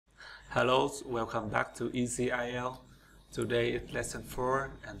Hello, welcome back to Easy IELTS. Today is lesson 4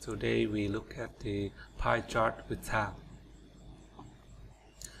 and today we look at the pie chart with time.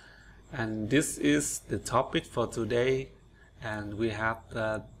 And this is the topic for today, and we have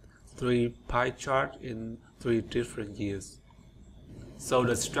the 3 pie chart in 3 different years. So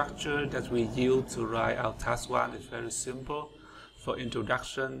the structure that we use to write our task 1 is very simple. For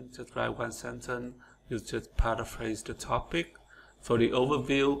introduction, just write 1 sentence, you just paraphrase the topic. For the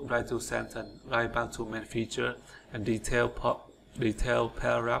overview, write 2 sentences, write about 2 main features, and detail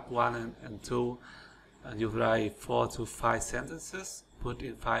paragraph 1 and 2. And you write 4 to 5 sentences, put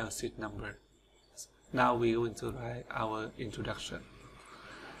in 5 or 6 numbers. Now we're going to write our introduction.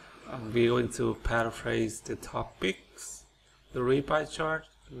 We're going to paraphrase the topics. The pie chart,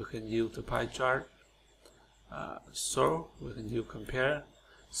 we can use the pie chart. So we can use compare.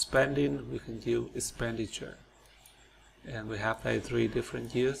 Spending, we can use expenditure. And we have 3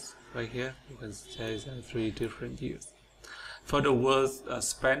 different years right here. You can say 3 different years. For the word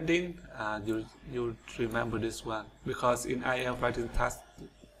spending, you remember this one, because in IELTS Writing Task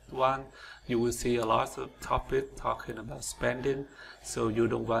 1 you will see a lot of topics talking about spending, so you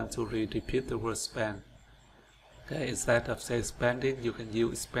don't want to repeat the word spend. Okay, instead of say spending, you can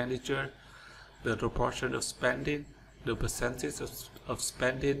use expenditure, the proportion of spending, the percentage of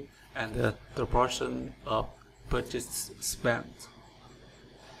spending, and the proportion of purchase spent.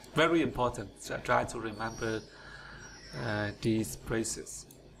 Very important. So try to remember these phrases.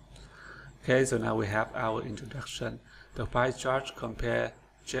 Okay, so now we have our introduction. The pie chart compare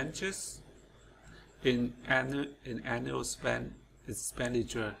changes in annual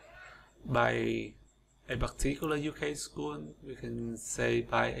expenditure by a particular UK school. We can say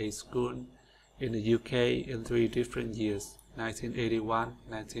by a school in the UK in 3 different years: 1981,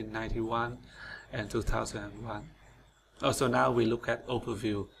 1991, and 2001. Also, now we look at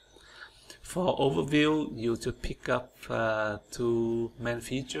overview. For overview, you should pick up 2 main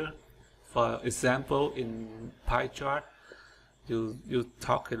features. For example, in pie chart, you're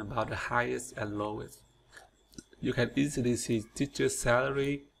talking about the highest and lowest. You can easily see teacher's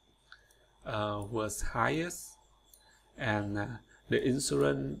salary was highest, and the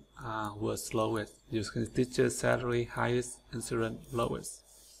insurance was lowest. You can see teacher's salary highest, insurance lowest.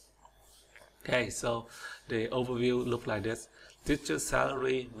 Okay, so the overview look like this. Teacher's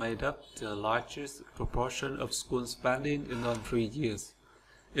salary made up the largest proportion of school spending in all 3 years.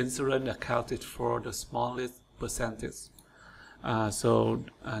 Insurance accounted for the smallest percentage. So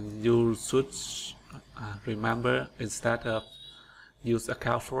you should remember, instead of use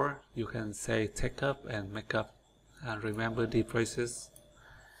account for, you can say take up and make up. Remember the phrases.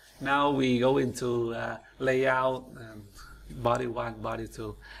 Now we go into layout. Body 1, body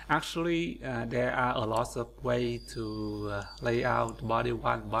 2. Actually, there are a lot of ways to lay out body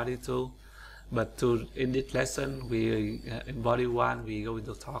 1, body 2. But in this lesson, in body 1, we're going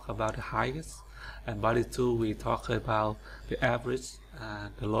to talk about the highest. And body 2, we talk about the average,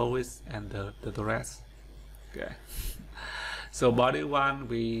 the lowest, and the rest. Okay. So body 1,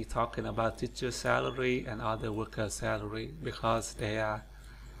 we talking about teacher salary and other worker salary because they are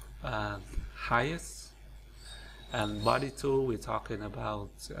highest. And body 2, we're talking about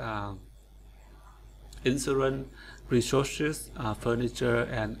insurance, resources, furniture,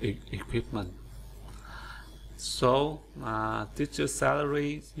 and equipment. So, teacher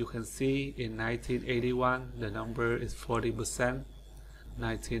salary, you can see in 1981, the number is 40%.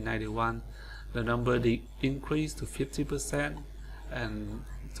 1991, the number increased to 50%. And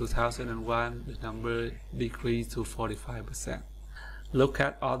 2001, the number decreased to 45%. Look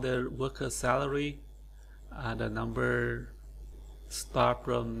at other worker salary. The number start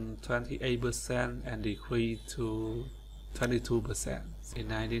from 28% and decrease to 22% in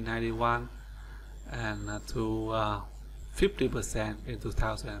 1991 and to 50% in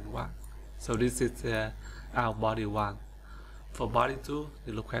 2001. So this is our body 1. For body 2,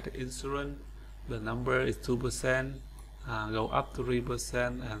 you look at the insurance. The number is 2%, go up to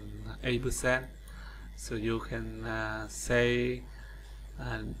 3% and 8%. So you can say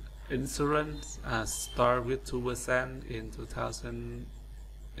insurance start with 2% in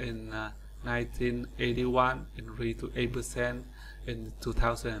 1981 and reach to 8% in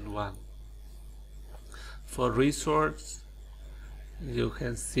 2001. For resource, you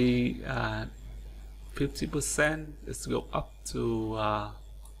can see 50% is go up to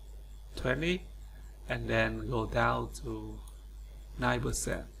 20 and then go down to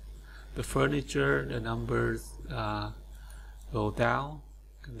 9%. The furniture, the numbers go down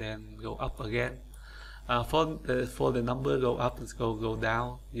and then go up again. For the number go up and go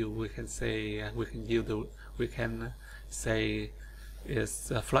down, we can say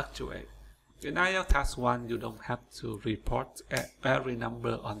is fluctuate. In IELTS Task 1, you don't have to report every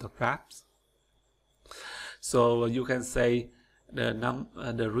number on the graphs. So you can say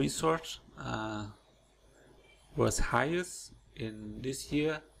the resource was highest in this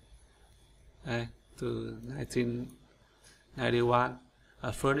year to 1991.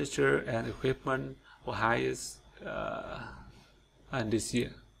 Furniture and equipment were highest in this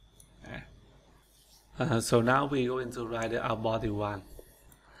year. So now we go into write our body 1.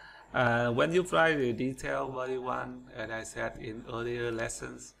 When you write the detailed body 1, as I said in earlier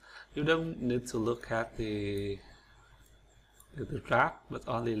lessons, you don't need to look at the graph, but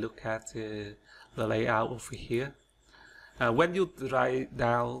only look at the layout over here. When you write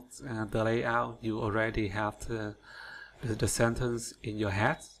down the layout, you already have the sentence in your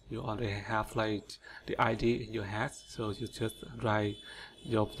head. You already have like the idea in your head, so you just write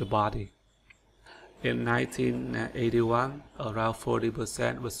the body. In 1981, around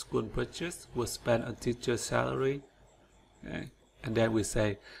 40% of school budget was spent on teacher salary. Okay. And then we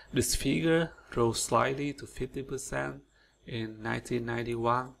say this figure rose slightly to 50% in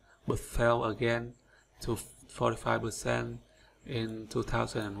 1991, but fell again to 45% in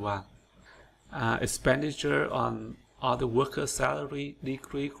 2001. Expenditure on other workers' salary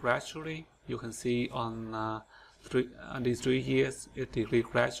decreased gradually. You can see on these 3 years it decreased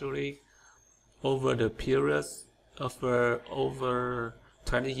gradually over the periods over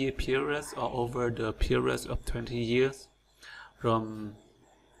 20-year periods, or over the periods of 20 years, from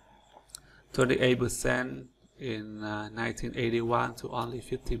 28% in 1981 to only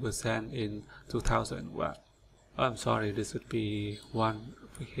 50% in 2001. I'm sorry, this would be 1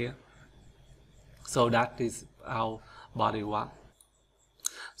 over here. So that is our body 1.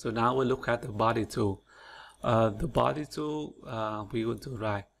 So now we look at the body 2. The body 2, we're going to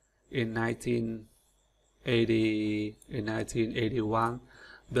write in 1981,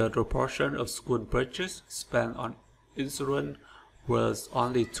 the proportion of school budget spent on insurance was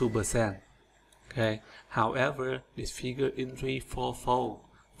only 2%. Okay. However, this figure increased fourfold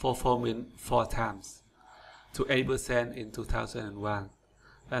means 4 times, to 8% in 2001,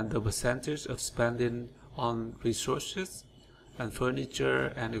 and the percentage of spending on resources and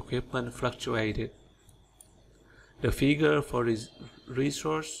furniture and equipment fluctuated. The figure for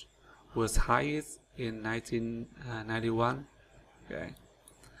resource was highest in 1991, okay,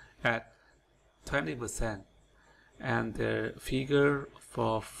 at 20%, and the figure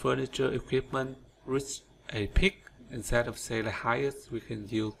for furniture equipment reached a peak. Instead of say the highest, we can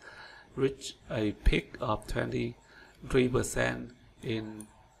use reach a peak of 23% in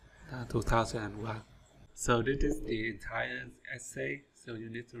 2001. So this is the entire essay, so you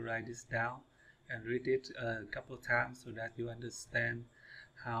need to write this down and read it a couple times so that you understand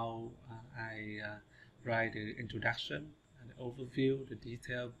how I write the introduction, the overview, the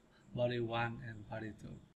detail, body 1 and body 2.